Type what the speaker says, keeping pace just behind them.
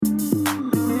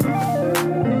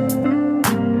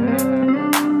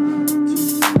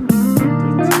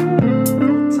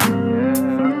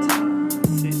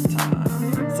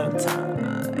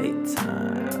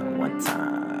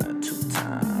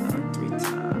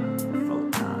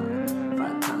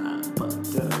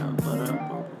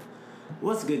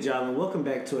What's good, y'all, and welcome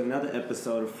back to another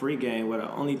episode of Free Game, where the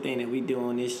only thing that we do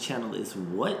on this channel is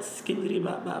what? Skibbity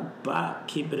bop bop bop,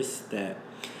 keep it a step.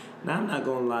 Now, I'm not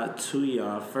gonna lie to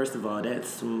y'all. First of all, that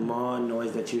small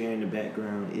noise that you hear in the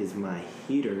background is my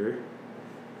heater.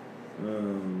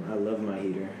 I love my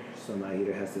heater, so my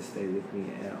heater has to stay with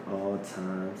me at all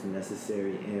times,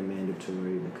 necessary and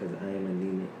mandatory, because I am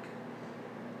anemic.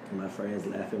 My friends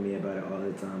laugh at me about it all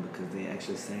the time because they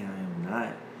actually say I am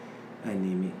not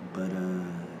anemic, but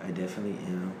I definitely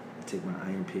am. I take my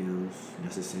iron pills,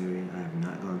 necessary. I have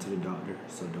not gone to the doctor,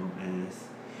 so don't ask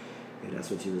if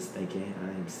that's what you was thinking. I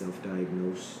am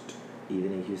self-diagnosed.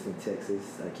 Even in Houston,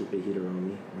 Texas, I keep a heater on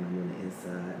me when I'm on the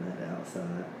inside, not the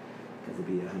outside, because it'd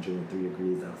be 103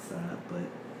 degrees outside. But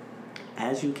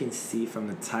as you can see from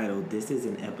the title, this is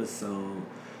an episode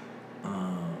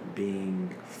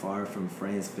being far from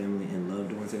friends, family, and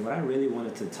loved ones. And what I really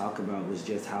wanted to talk about was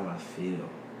just how I feel.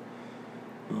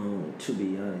 To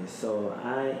be honest, so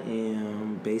I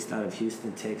am based out of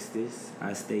Houston, Texas.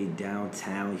 I stay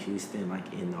downtown Houston,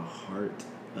 like in the heart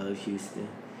of Houston,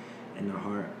 in the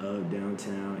heart of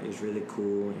downtown. It's really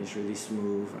cool. It's really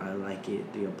smooth. I like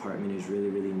it. The apartment is really,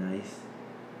 really nice.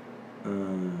 I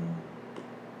don't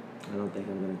think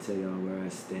I'm gonna tell y'all where I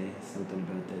stay. Something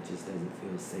about that just doesn't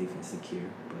feel safe and secure.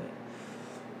 But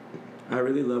I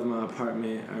really love my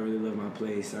apartment. I really love my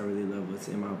place. I really love what's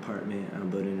in my apartment. I'm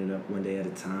building it up one day at a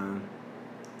time.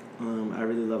 I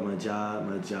really love my job.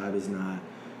 My job is not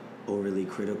overly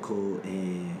critical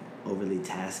and overly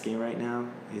tasking right now.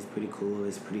 It's pretty cool.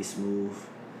 It's pretty smooth.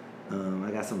 I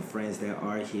got some friends that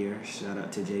are here. Shout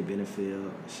out to Jay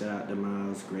Benefield. Shout out to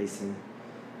Miles Grayson.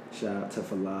 Shout out to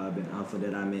Falab and Alpha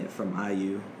that I met from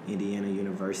IU, Indiana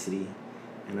University.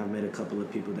 And I've met a couple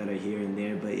of people that are here and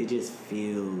there, but it just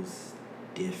feels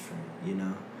different, you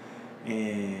know?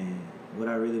 And what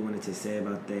I really wanted to say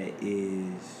about that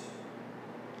is,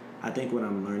 I think what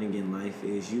I'm learning in life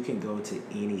is you can go to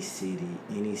any city,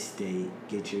 any state,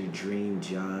 get your dream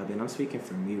job. And I'm speaking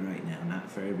for me right now,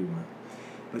 not for everyone.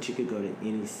 But you could go to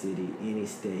any city, any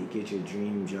state, get your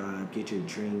dream job, get your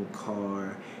dream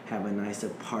car, have a nice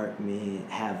apartment,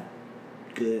 have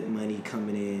good money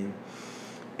coming in.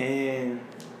 And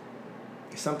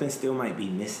something still might be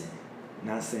missing.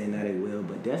 Not saying that it will,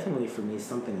 but definitely for me,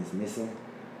 something is missing.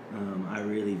 I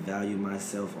really value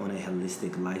myself on a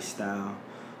holistic lifestyle,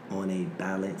 on a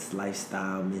balanced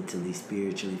lifestyle, mentally,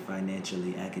 spiritually,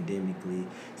 financially, academically,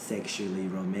 sexually,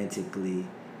 romantically,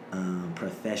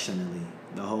 professionally,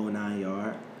 the whole 9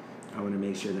 yard. I want to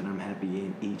make sure that I'm happy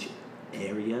in each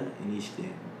area, in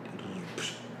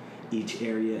each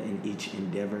area, in each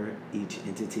endeavor, each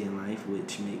entity in life,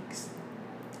 which makes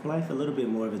life a little bit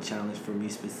more of a challenge for me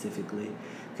specifically,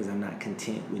 because I'm not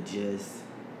content with just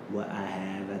what I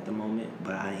have at the moment,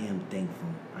 but I am thankful.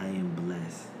 I am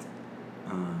blessed.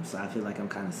 So I feel like I'm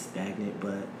kind of stagnant,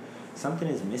 but something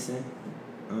is missing.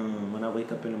 When I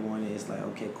wake up in the morning, it's like,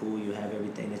 okay, cool, you have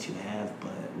everything that you have,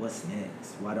 but what's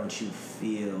next? Why don't you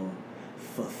feel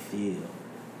fulfilled?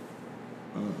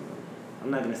 I'm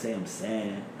not going to say I'm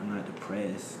sad. I'm not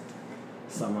depressed.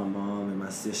 Saw my mom and my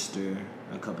sister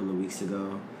a couple of weeks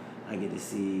ago. I get to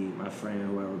see my friend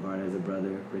who I regard as a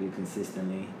brother pretty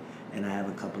consistently. And I have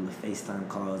a couple of FaceTime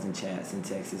calls and chats and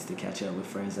texts to catch up with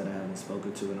friends that I haven't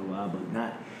spoken to in a while. But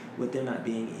not with them not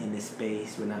being in this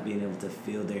space, with not being able to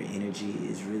feel their energy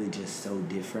is really just so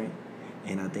different.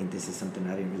 And I think this is something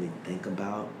I didn't really think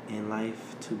about in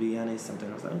life, to be honest. Something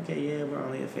I was like, okay, yeah, we're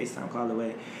only a FaceTime call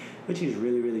away, which is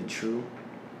really, really true.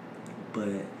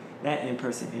 But that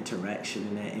in-person interaction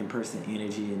and that in-person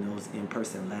energy and those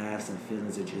in-person laughs and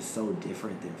feelings are just so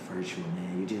different than virtual,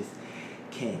 man. You just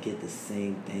can't get the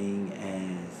same thing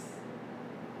as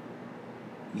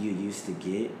you used to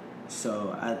get.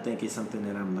 So I think it's something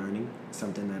that I'm learning,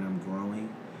 something that I'm growing,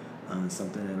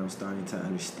 something that I'm starting to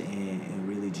understand, and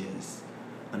really just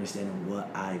understanding what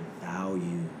I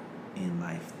value in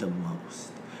life the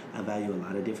most. I value a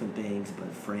lot of different things,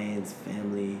 but friends,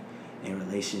 family, and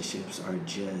relationships are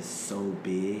just so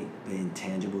big. The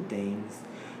intangible things,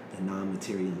 the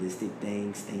non-materialistic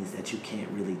things that you can't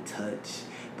really touch,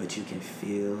 but you can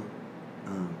feel.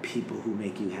 People who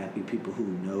make you happy, people who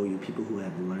know you, people who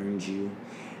have learned you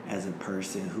as a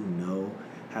person, who know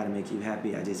how to make you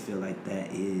happy. I just feel like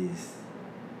that is,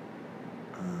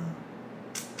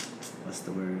 what's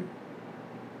the word?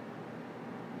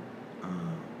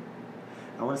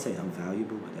 I want to say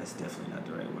unvaluable, but that's definitely not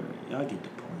the right word. Y'all get the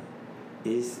point.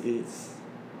 It's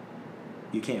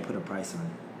you can't put a price on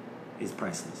it. It's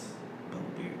priceless. Boom,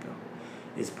 there you go.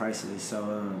 It's priceless.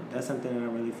 So that's something that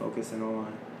I'm really focusing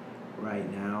on right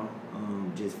now.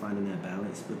 Just finding that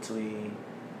balance between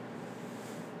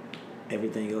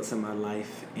everything else in my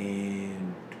life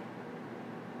and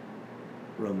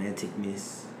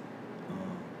romanticness,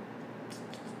 um,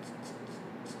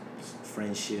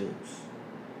 friendships,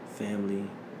 family,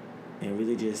 and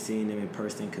really just seeing them in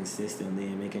person consistently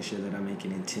and making sure that I'm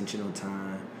making intentional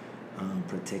time,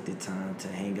 protected time to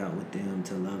hang out with them,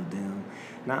 to love them,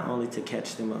 not only to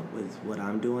catch them up with what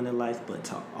I'm doing in life, but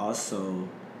to also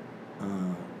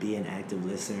be an active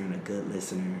listener and a good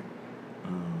listener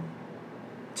um,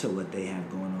 to what they have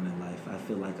going on in life. I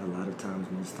feel like a lot of times,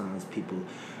 most times, people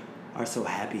are so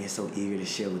happy and so eager to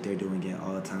share what they're doing at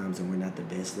all times, and we're not the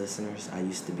best listeners. I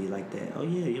used to be like that. Oh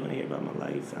yeah, you want to hear about my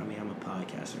life? I mean, I'm a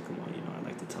podcaster. Come on, I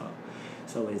like to talk.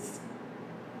 So it's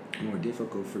more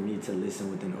difficult for me to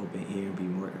listen with an open ear and be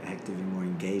more active and more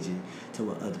engaging to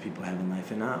what other people have in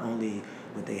life, and not only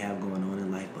what they have going on in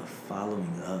life, but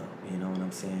following up. You know what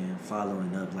I'm saying?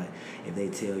 Following up, like if they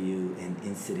tell you an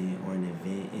incident or an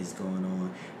event is going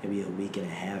on, maybe a week and a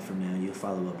half from now, you'll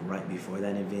follow up right before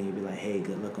that event. You'll be like, hey,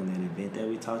 good luck on that event that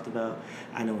we talked about.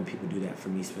 I know when people do that for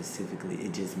me specifically,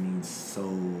 it just means so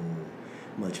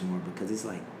much more, because it's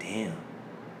like, damn,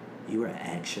 you are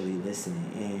actually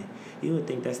listening. And you would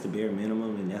think that's the bare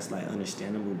minimum, and that's like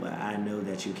understandable, but I know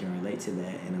that you can relate to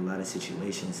that. In a lot of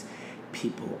situations,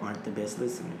 people aren't the best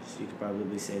listeners. You could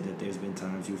probably say that there's been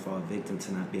times you fall victim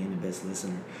to not being the best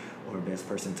listener or best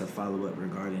person to follow up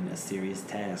regarding a serious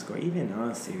task, or even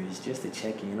non-serious, just to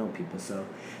check in on people. So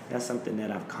that's something that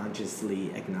I've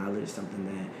consciously acknowledged, something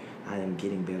that I am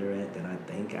getting better at, that I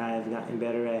think I've gotten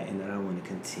better at, and that I want to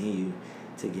continue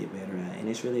to get better at. And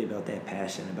it's really about that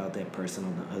passion, about that person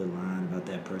on the other line, about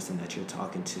that person that you're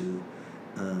talking to,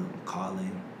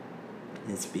 calling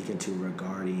and speaking to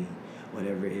regarding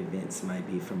whatever events might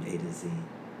be from A to Z.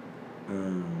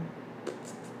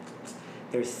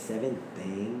 There's 7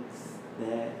 things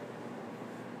that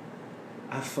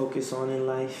I focus on in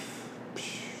life,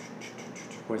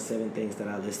 or 7 things that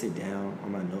I listed down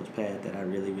on my notepad that I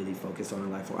really, really focus on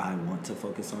in life, or I want to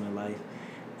focus on in life,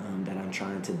 that I'm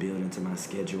trying to build into my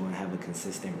schedule and have a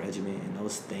consistent regimen. And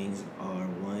those things are: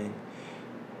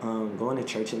 1, going to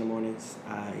church in the mornings.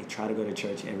 I try to go to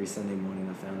church every Sunday morning.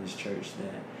 I found this church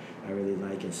that I really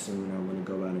like, and soon I want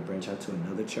to go out and branch out to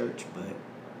another church. But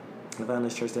I found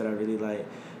this church that I really like.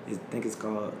 I think it's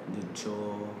called the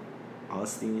Joel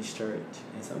Osteen's Church.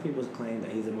 And some people claim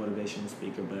that he's a motivational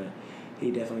speaker, but he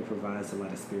definitely provides a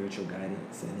lot of spiritual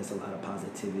guidance, and there's a lot of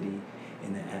positivity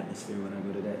in the atmosphere when I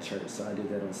go to that church. So I do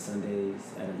that on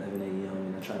Sundays at 11 a.m.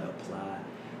 and I try to apply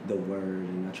the word,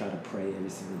 and I try to pray every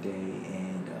single day,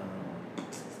 and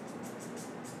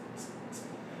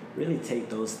really take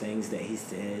those things that he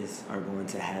says are going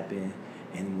to happen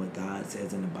and what God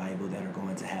says in the Bible that are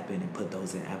going to happen, and put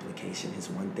those in application. It's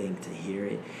one thing to hear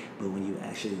it, but when you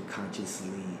actually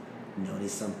consciously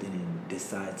notice something and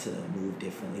decide to move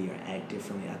differently or act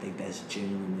differently, I think that's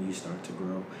genuinely when you start to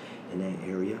grow in that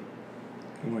area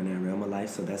or in that realm of life.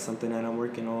 So that's something that I'm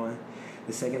working on.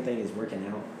 The second thing is working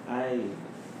out. I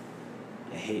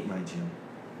hate my gym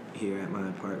here at my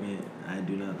apartment. I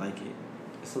do not like it.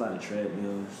 It's a lot of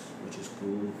treadmills, which is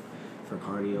cool for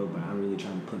cardio, but I'm really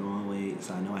trying to put on weight,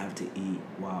 so I know I have to eat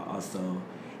while also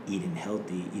eating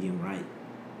healthy, eating right,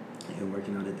 and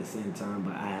working out at the same time.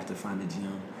 But I have to find a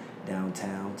gym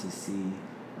downtown to see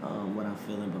what I'm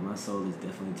feeling. But my soul is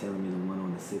definitely telling me the one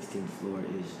on the 16th floor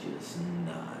is just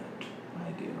not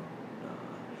ideal.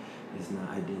 It's not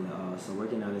ideal at all. So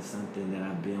working out is something that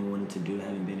I've been wanting to do,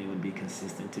 haven't been able to be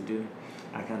consistent to do.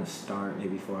 I kind of start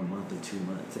maybe for a month or 2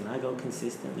 months, and I go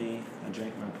consistently. I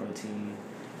drink my protein,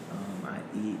 I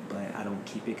eat, but I don't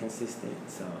keep it consistent.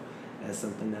 So that's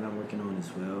something that I'm working on as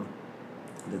well.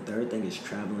 The third thing is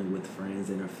traveling with friends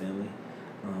and or family,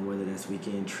 whether that's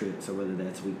weekend trips or whether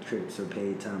that's week trips or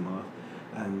paid time off.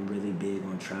 I'm really big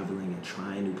on traveling and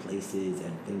trying new places,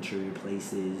 adventure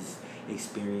places,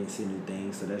 experiencing new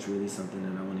things. So that's really something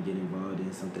that I want to get involved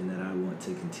in, something that I want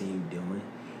to continue doing.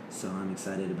 So I'm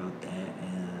excited about that.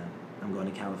 And I'm going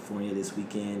to California this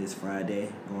weekend, this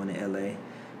Friday, going to LA.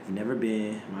 I've never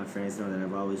been. My friends know that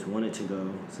I've always wanted to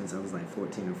go since I was like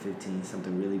 14 or 15,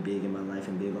 something really big in my life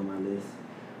and big on my list.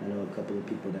 I know a couple of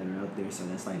people that are out there, so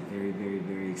that's like very, very,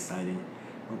 very exciting.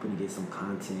 Hoping to get some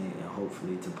content and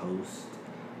hopefully to post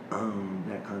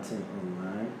that content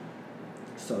online.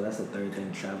 So that's the third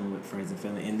thing, traveling with friends and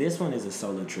family. And this one is a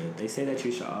solo trip. They say that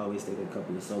you should always take a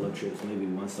couple of solo trips, maybe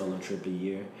one solo trip a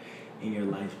year in your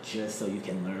life, just so you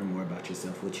can learn more about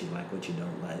yourself, what you like, what you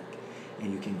don't like,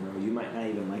 and you can grow. You might not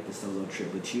even like the solo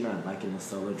trip, but you not liking the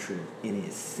solo trip in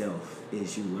itself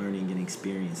is you learning and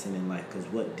experiencing in life, because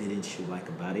what didn't you like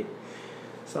about it?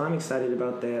 So I'm excited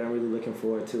about that. I'm really looking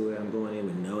forward to it. I'm going in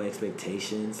with no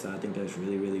expectations, so I think that's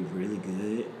really, really, really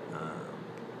good.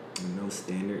 No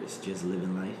standards, just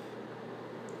living life.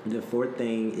 The fourth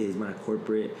thing is my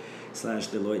corporate slash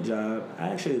Deloitte job. I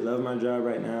actually love my job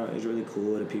right now. It's really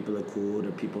cool. The people are cool.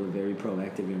 The people are very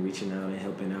proactive in reaching out and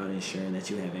helping out, ensuring that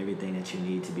you have everything that you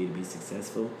need to be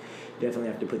successful. Definitely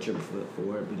have to put your foot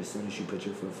forward, but as soon as you put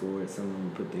your foot forward, someone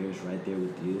will put theirs right there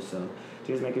with you. So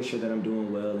just making sure that I'm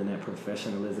doing well, and that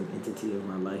professionalism entity of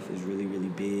my life is really, really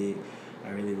big. I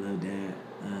really love that.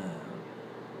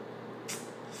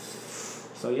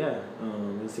 So yeah,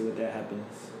 we'll see what that happens.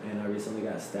 And I recently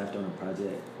got staffed on a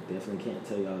project. Definitely can't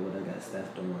tell y'all what I got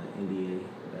staffed on, NDA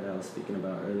that I was speaking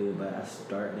about earlier, but I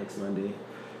start next Monday.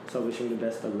 So wish me the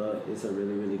best of luck. It's a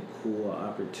really, really cool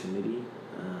opportunity.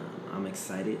 I'm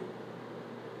excited.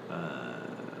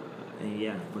 And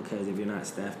yeah, because if you're not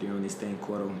staffed, you're on this thing,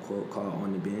 quote unquote, called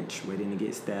on the bench, waiting to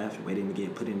get staffed, waiting to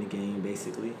get put in the game,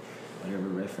 basically. Whatever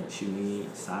reference you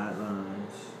need,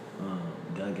 sidelines,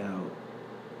 dugout,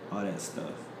 all that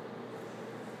stuff.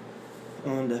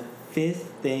 The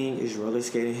fifth thing is roller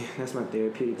skating. That's my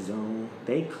therapeutic zone.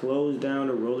 They closed down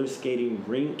the roller skating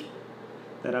rink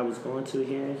that I was going to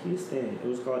here in Houston. It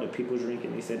was called the People's Rink,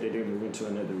 and they said that they're moving to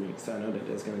another rink. So I know that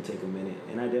that's going to take a minute.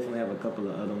 And I definitely have a couple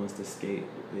of other ones to skate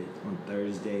with on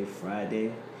Thursday,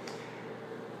 Friday.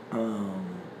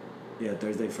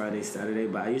 Thursday, Friday, Saturday.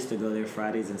 But I used to go there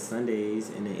Fridays and Sundays,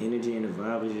 and the energy and the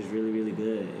vibe was just really, really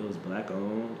good. It was black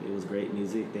owned. It was great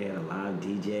music. They had a live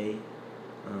DJ.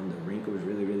 The rink was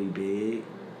really, really big.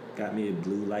 Got me a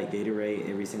blue light Gatorade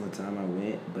every single time I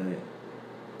went, but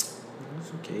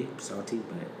it's okay. Salty,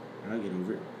 but I'll get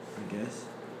over it, I guess.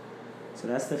 So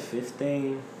that's the fifth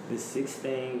thing. The sixth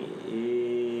thing is...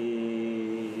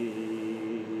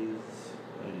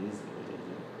 What is it?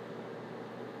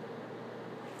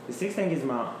 The sixth thing is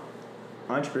my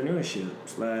entrepreneurship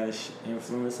 /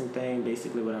 influencing thing.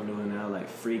 Basically what I'm doing now, like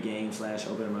free game /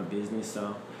 opening my business.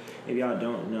 So if y'all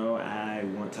don't know, I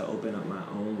want to open up my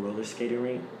own roller skating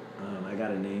rink. I got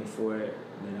a name for it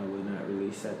that I would not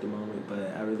release at the moment,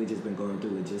 but I really just been going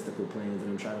through logistical plans,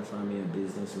 and I'm trying to find me a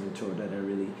business mentor that I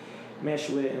really mesh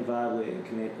with and vibe with and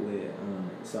connect with,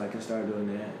 so I can start doing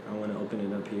that. I want to open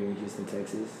it up here in Houston,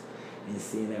 Texas, and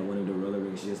seeing that one of the roller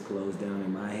rinks just closed down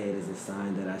in my head is a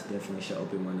sign that I definitely should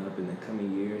open one up in the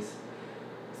coming years.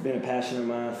 It's been a passion of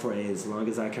mine for as long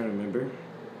as I can remember.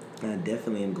 I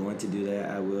definitely am going to do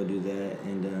that. I will do that,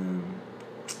 and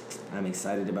I'm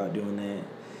excited about doing that.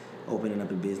 Opening up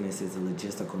a business is a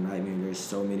logistical nightmare. There's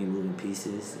so many moving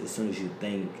pieces. As soon as you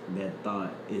think, that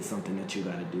thought is something that you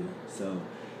got to do. So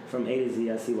from A to Z,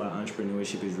 I see why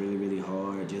entrepreneurship is really, really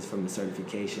hard, just from the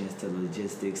certifications to the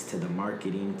logistics to the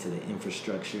marketing to the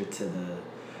infrastructure to the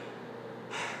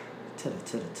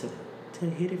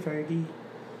hit it, Fergie.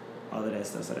 All of that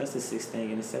stuff. So that's the sixth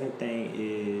thing. And the seventh thing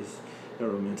is the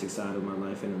romantic side of my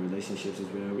life and the relationships as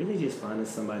well. Really just finding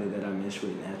somebody that I mesh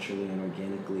with naturally and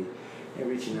organically, and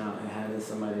reaching out and having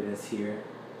somebody that's here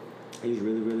is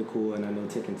really, really cool. And I know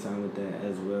taking time with that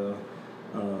as well.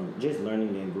 Just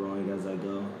learning and growing as I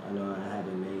go. I know I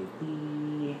haven't made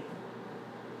the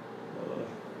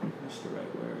what's the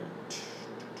right word?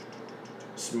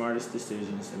 Smartest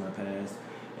decisions in my past.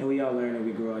 And we all learn and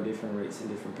we grow at different rates and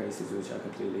different paces, which I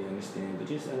completely understand. But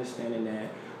just understanding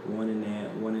that, wanting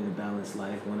a balanced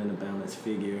life, wanting a balanced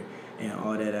figure, and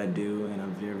all that I do. And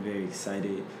I'm very, very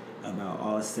excited about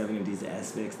all 7 of these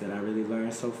aspects that I really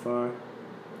learned so far.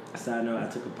 Side note, I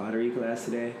took a pottery class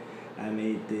today. I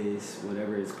made this,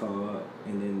 whatever it's called,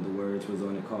 and then the words was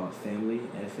on it called Family,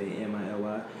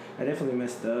 Family. I definitely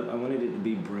messed up. I wanted it to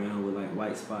be brown with like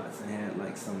white spots and had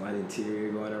like some white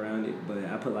interior going around it, but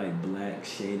I put like black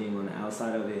shading on the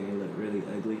outside of it and it looked really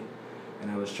ugly.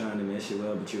 And I was trying to mesh it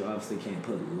well, but you obviously can't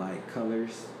put light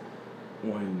colors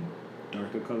on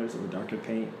darker colors or darker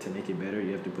paint to make it better.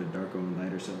 You have to put darker on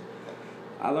lighter. So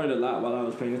I learned a lot while I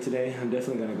was painting today. I'm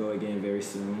definitely going to go again very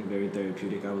soon. Very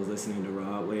therapeutic. I was listening to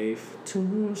Rod Wave,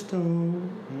 Tombstone.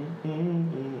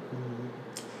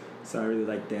 So I really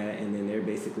like that. And then they're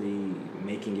basically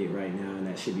making it right now, and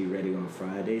that should be ready on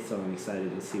Friday. So I'm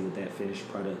excited to see what that finished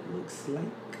product looks like.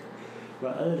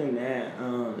 But other than that,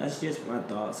 that's just my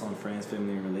thoughts on friends,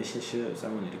 family, and relationships. I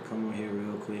wanted to come on here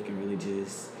real quick and really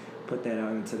just put that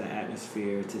out into the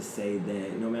atmosphere to say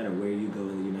that no matter where you go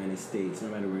in the United States, no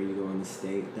matter where you go in the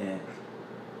state, that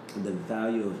the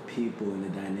value of people and the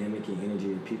dynamic and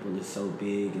energy of people is so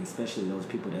big, and especially those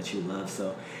people that you love.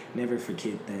 So never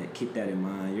forget that. Keep that in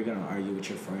mind. You're going to argue with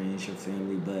your friends, your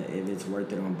family, but if it's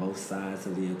worth it on both sides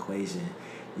of the equation,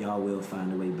 y'all will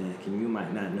find a way back. And you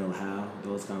might not know how.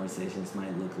 Those conversations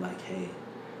might look like, hey,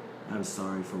 I'm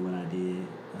sorry for what I did.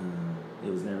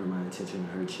 It was never my intention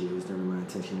to hurt you. It was never my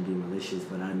intention to be malicious,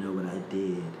 but I know what I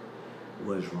did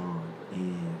was wrong,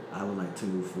 and I would like to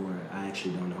move forward. I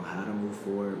actually don't know how to move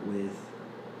forward with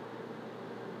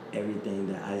everything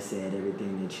that I said,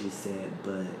 everything that you said,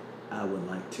 but I would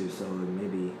like to. So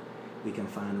maybe we can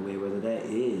find a way, whether that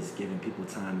is giving people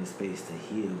time and space to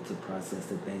heal, to process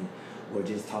the thing, or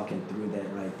just talking through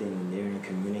that right then and there and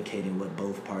communicating what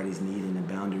both parties need and the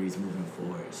boundaries moving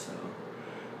forward. So,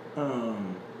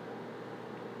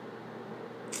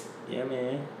 yeah,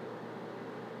 man.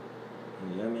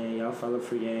 Yeah, man. Y'all follow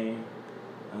Free Game.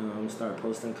 I'm gonna start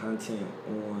posting content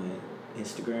on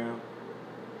Instagram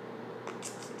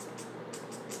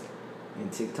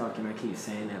and TikTok, and I keep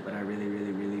saying that, but I really,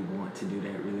 really, really want to do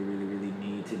that. Really, really, really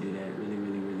need to do that. Really,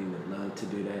 really, really would love to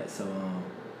do that. So,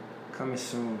 coming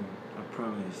soon. I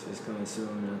promise, it's coming soon.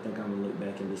 And I think I'm gonna look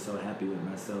back and be so happy with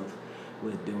myself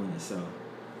with doing it. So,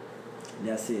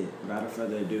 that's it. Without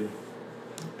further ado,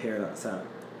 Paradox out.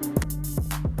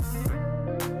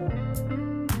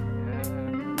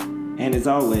 And as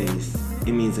always,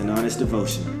 it means an honest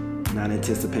devotion, not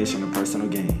anticipation of personal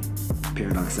gain.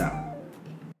 Paradox out.